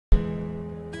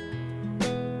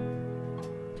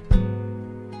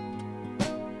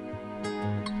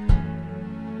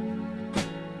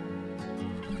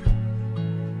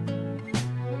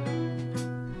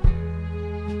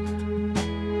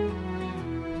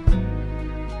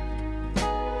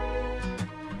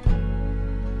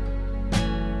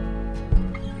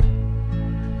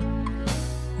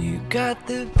got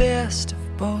the best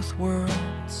of both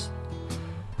worlds.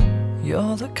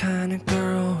 You're the kind of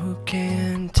girl who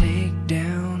can take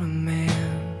down a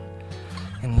man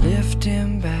and lift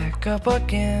him back up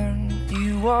again.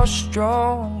 You are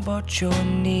strong but you're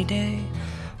needy,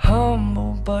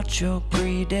 humble but you're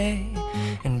greedy,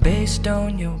 and based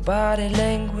on your body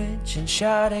language and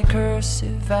shoddy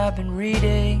cursive I've been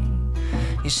reading,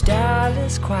 your style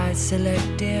is quite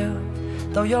selective,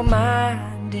 though your mind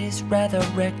is rather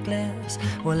reckless.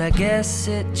 Well, I guess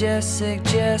it just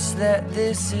suggests that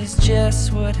this is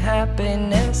just what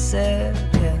happiness is.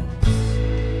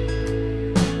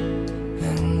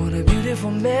 And what a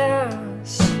beautiful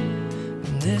mess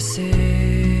this is.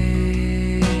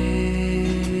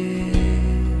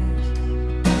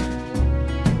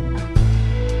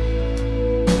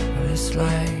 It's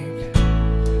like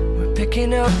we're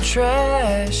picking up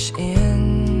trash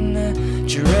in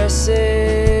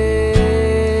dresses.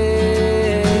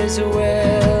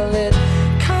 Well, it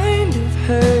kind of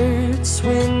hurts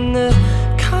when the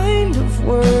kind of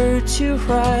words you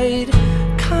write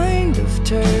kind of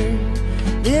turn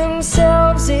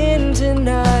themselves into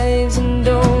knives and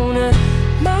don't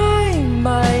mind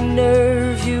my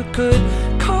nerve. You could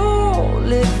call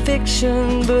it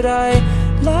fiction, but I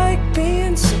like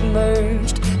being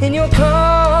submerged in your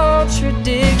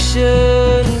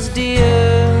contradictions, dear.